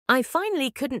I finally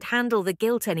couldn't handle the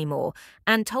guilt anymore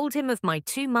and told him of my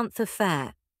 2-month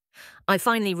affair. I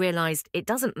finally realized it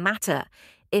doesn't matter.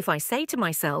 If I say to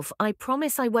myself, I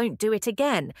promise I won't do it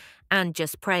again, and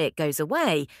just pray it goes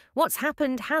away, what's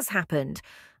happened has happened.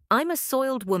 I'm a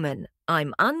soiled woman.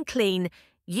 I'm unclean,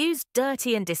 used,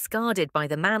 dirty, and discarded by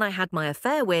the man I had my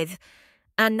affair with.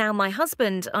 And now my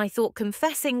husband, I thought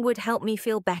confessing would help me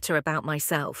feel better about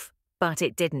myself. But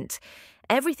it didn't.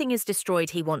 Everything is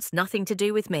destroyed. He wants nothing to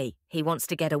do with me. He wants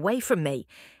to get away from me.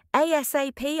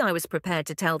 ASAP, I was prepared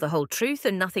to tell the whole truth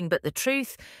and nothing but the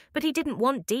truth, but he didn't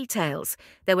want details.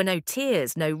 There were no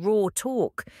tears, no raw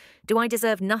talk. Do I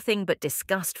deserve nothing but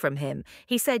disgust from him?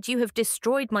 He said, "You have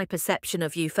destroyed my perception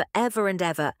of you forever and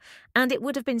ever, and it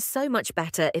would have been so much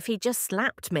better if he just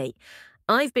slapped me."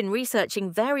 I've been researching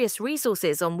various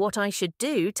resources on what I should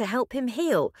do to help him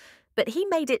heal, but he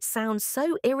made it sound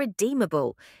so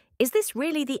irredeemable. Is this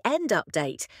really the end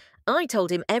update? I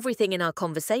told him everything in our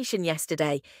conversation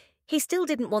yesterday. He still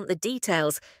didn't want the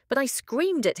details, but I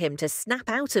screamed at him to snap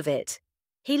out of it.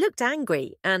 He looked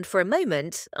angry, and for a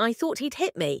moment, I thought he'd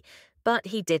hit me, but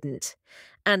he didn't.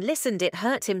 And listened, it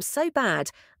hurt him so bad,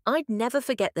 I'd never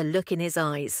forget the look in his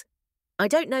eyes. I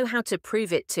don't know how to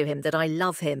prove it to him that I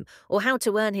love him or how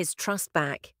to earn his trust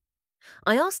back.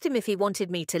 I asked him if he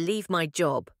wanted me to leave my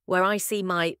job, where I see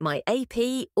my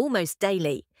AP almost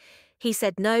daily. He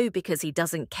said no because he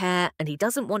doesn't care and he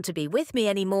doesn't want to be with me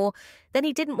anymore. Then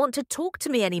he didn't want to talk to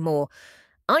me anymore.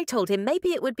 I told him maybe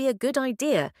it would be a good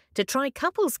idea to try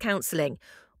couples counselling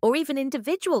or even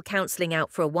individual counselling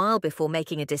out for a while before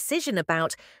making a decision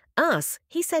about us.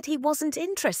 He said he wasn't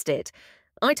interested.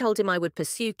 I told him I would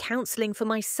pursue counselling for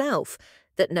myself,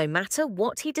 that no matter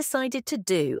what he decided to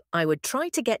do, I would try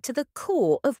to get to the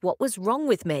core of what was wrong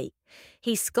with me.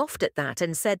 He scoffed at that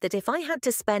and said that if I had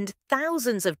to spend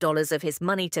thousands of dollars of his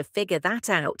money to figure that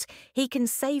out, he can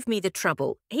save me the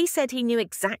trouble. He said he knew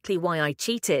exactly why I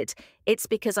cheated. It's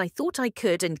because I thought I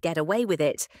could and get away with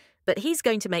it. But he's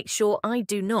going to make sure I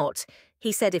do not.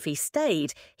 He said if he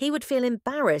stayed, he would feel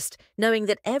embarrassed knowing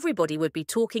that everybody would be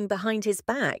talking behind his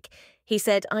back. He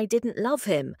said I didn't love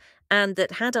him, and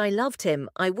that had I loved him,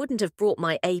 I wouldn't have brought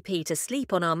my AP to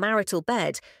sleep on our marital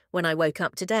bed when I woke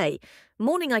up today.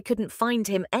 Morning I couldn't find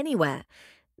him anywhere.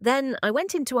 Then I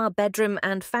went into our bedroom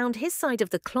and found his side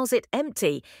of the closet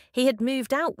empty. He had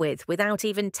moved out without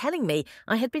even telling me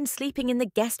I had been sleeping in the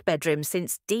guest bedroom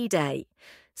since D-Day.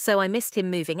 So I missed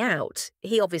him moving out.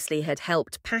 He obviously had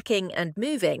helped packing and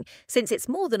moving, since it's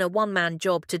more than a one-man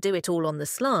job to do it all on the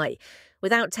sly.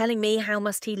 Without telling me, how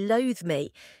must he loathe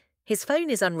me? His phone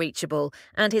is unreachable,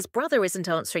 and his brother isn't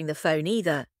answering the phone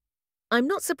either. I'm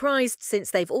not surprised, since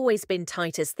they've always been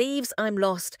tight as thieves. I'm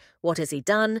lost. What has he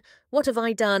done? What have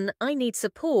I done? I need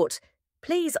support.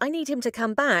 Please, I need him to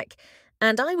come back.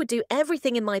 And I would do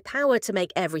everything in my power to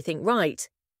make everything right.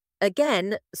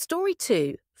 Again, story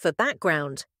 2, for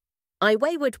background. My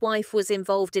wayward wife was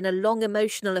involved in a long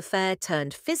emotional affair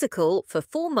turned physical for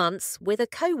 4 months with a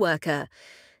co-worker.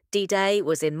 D-Day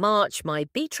was in March. My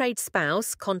betrayed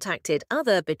spouse contacted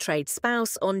other betrayed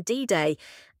spouse on D-Day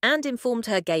and informed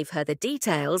her, gave her the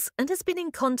details, and has been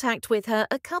in contact with her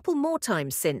a couple more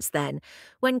times since then,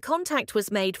 when contact was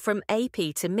made from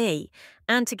AP to me,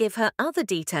 and to give her other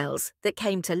details that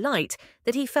came to light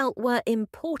that he felt were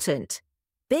important.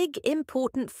 Big,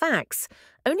 important facts,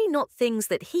 only not things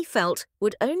that he felt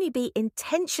would only be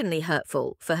intentionally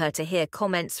hurtful for her to hear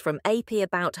comments from AP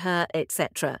about her,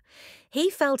 etc. He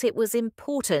felt it was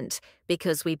important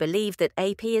because we believe that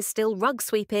AP is still rug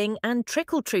sweeping and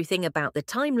trickle-truthing about the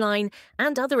timeline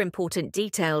and other important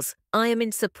details. I am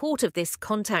in support of this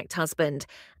contact husband,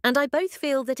 and I both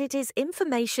feel that it is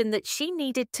information that she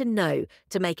needed to know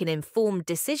to make an informed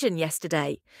decision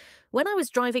yesterday. When I was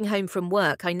driving home from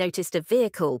work, I noticed a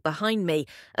vehicle behind me,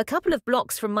 a couple of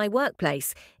blocks from my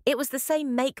workplace. It was the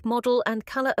same make, model, and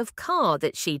colour of car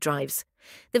that she drives.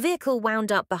 The vehicle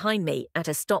wound up behind me at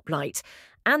a stoplight,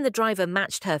 and the driver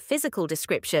matched her physical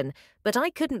description, but I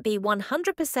couldn't be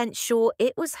 100% sure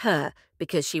it was her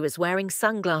because she was wearing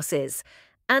sunglasses.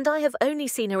 And I have only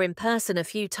seen her in person a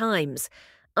few times.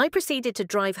 I proceeded to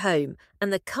drive home,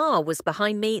 and the car was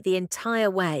behind me the entire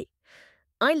way.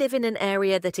 I live in an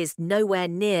area that is nowhere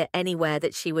near anywhere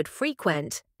that she would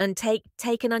frequent and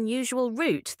take an unusual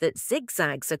route that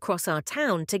zigzags across our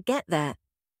town to get there.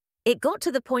 It got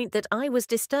to the point that I was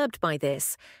disturbed by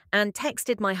this and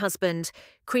texted my husband,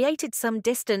 created some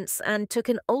distance and took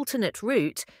an alternate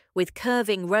route with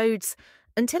curving roads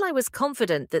until I was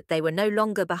confident that they were no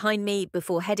longer behind me.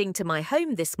 Before heading to my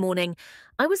home this morning,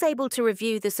 I was able to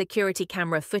review the security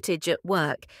camera footage at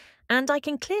work, and I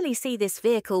can clearly see this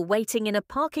vehicle waiting in a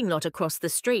parking lot across the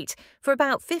street for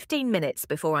about 15 minutes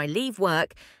before I leave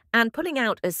work and pulling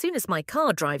out as soon as my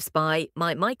car drives by.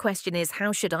 My question is,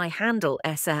 how should I handle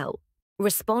SL?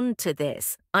 Respond to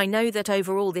this. I know that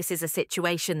overall this is a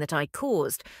situation that I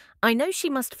caused. I know she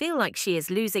must feel like she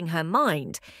is losing her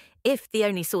mind. If the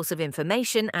only source of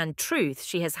information and truth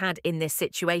she has had in this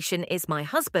situation is my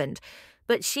husband,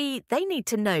 but they need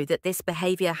to know that this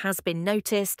behaviour has been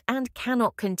noticed and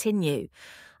cannot continue.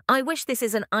 I wish this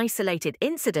is an isolated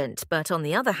incident, but on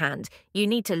the other hand, you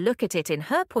need to look at it in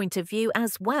her point of view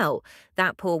as well.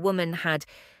 That poor woman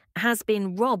has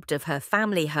been robbed of her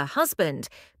family, her husband,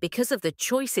 because of the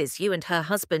choices you and her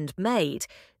husband made.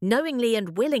 Knowingly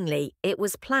and willingly, it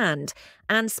was planned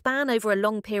and span over a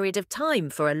long period of time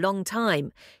for a long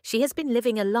time. She has been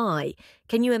living a lie.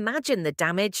 Can you imagine the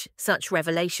damage such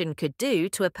revelation could do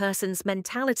to a person's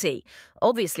mentality?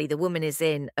 Obviously, the woman is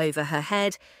in over her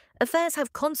head. Affairs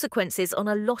have consequences on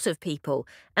a lot of people,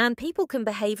 and people can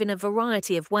behave in a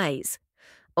variety of ways.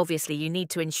 Obviously, you need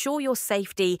to ensure your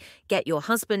safety, get your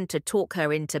husband to talk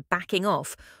her into backing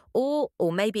off, or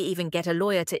maybe even get a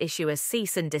lawyer to issue a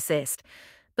cease and desist.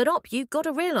 But you've got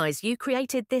to realise you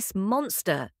created this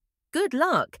monster. Good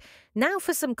luck. Now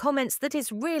for some comments that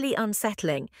is really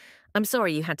unsettling. I'm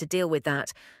sorry you had to deal with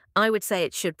that. I would say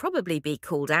it should probably be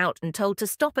called out and told to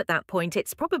stop at that point.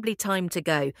 It's probably time to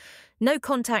go. No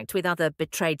contact with other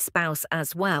betrayed spouse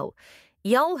as well.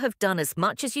 Y'all have done as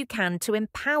much as you can to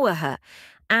empower her,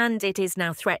 and it is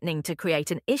now threatening to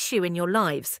create an issue in your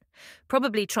lives.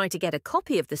 Probably try to get a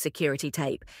copy of the security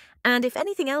tape, and if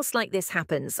anything else like this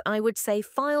happens, I would say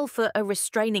file for a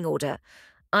restraining order.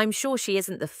 I'm sure she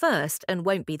isn't the first and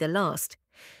won't be the last.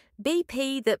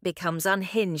 BP that becomes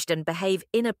unhinged and behave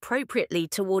inappropriately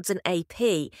towards an AP.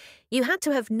 You had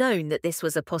to have known that this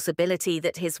was a possibility,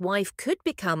 that his wife could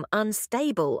become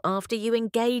unstable after you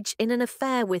engage in an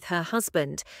affair with her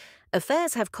husband.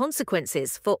 Affairs have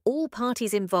consequences for all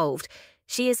parties involved.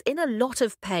 She is in a lot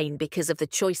of pain because of the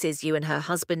choices you and her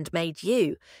husband made.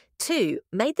 You, too,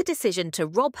 made the decision to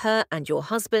rob her and your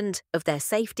husband of their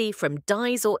safety from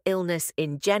dyes or illness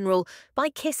in general by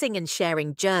kissing and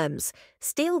sharing germs,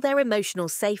 steal their emotional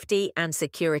safety and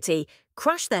security,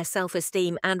 crush their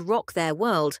self-esteem and rock their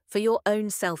world for your own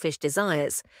selfish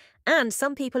desires. And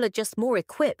some people are just more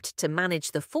equipped to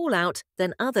manage the fallout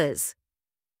than others.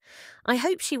 I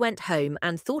hope she went home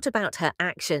and thought about her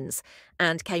actions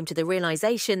and came to the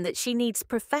realization that she needs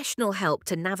professional help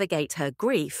to navigate her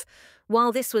grief.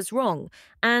 While this was wrong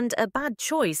and a bad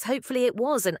choice, hopefully it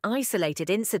was an isolated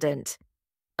incident.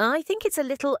 I think it's a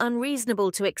little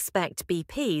unreasonable to expect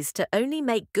BPs to only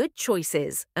make good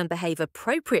choices and behave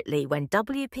appropriately when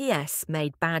WPS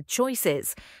made bad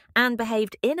choices and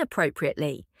behaved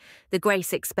inappropriately. The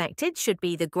grace expected should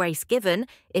be the grace given.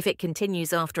 If it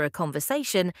continues after a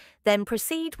conversation, then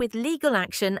proceed with legal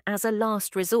action as a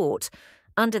last resort.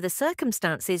 Under the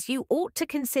circumstances, you ought to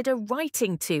consider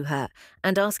writing to her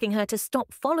and asking her to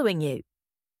stop following you.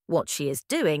 What she is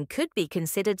doing could be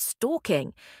considered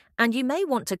stalking, and you may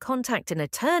want to contact an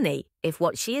attorney if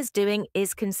what she is doing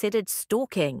is considered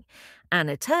stalking. An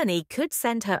attorney could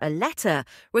send her a letter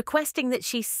requesting that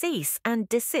she cease and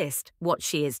desist what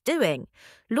she is doing.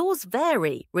 Laws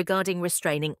vary regarding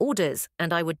restraining orders,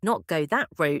 and I would not go that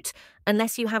route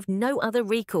unless you have no other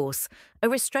recourse. A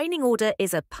restraining order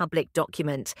is a public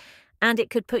document, and it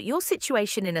could put your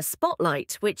situation in a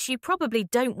spotlight which you probably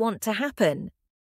don't want to happen.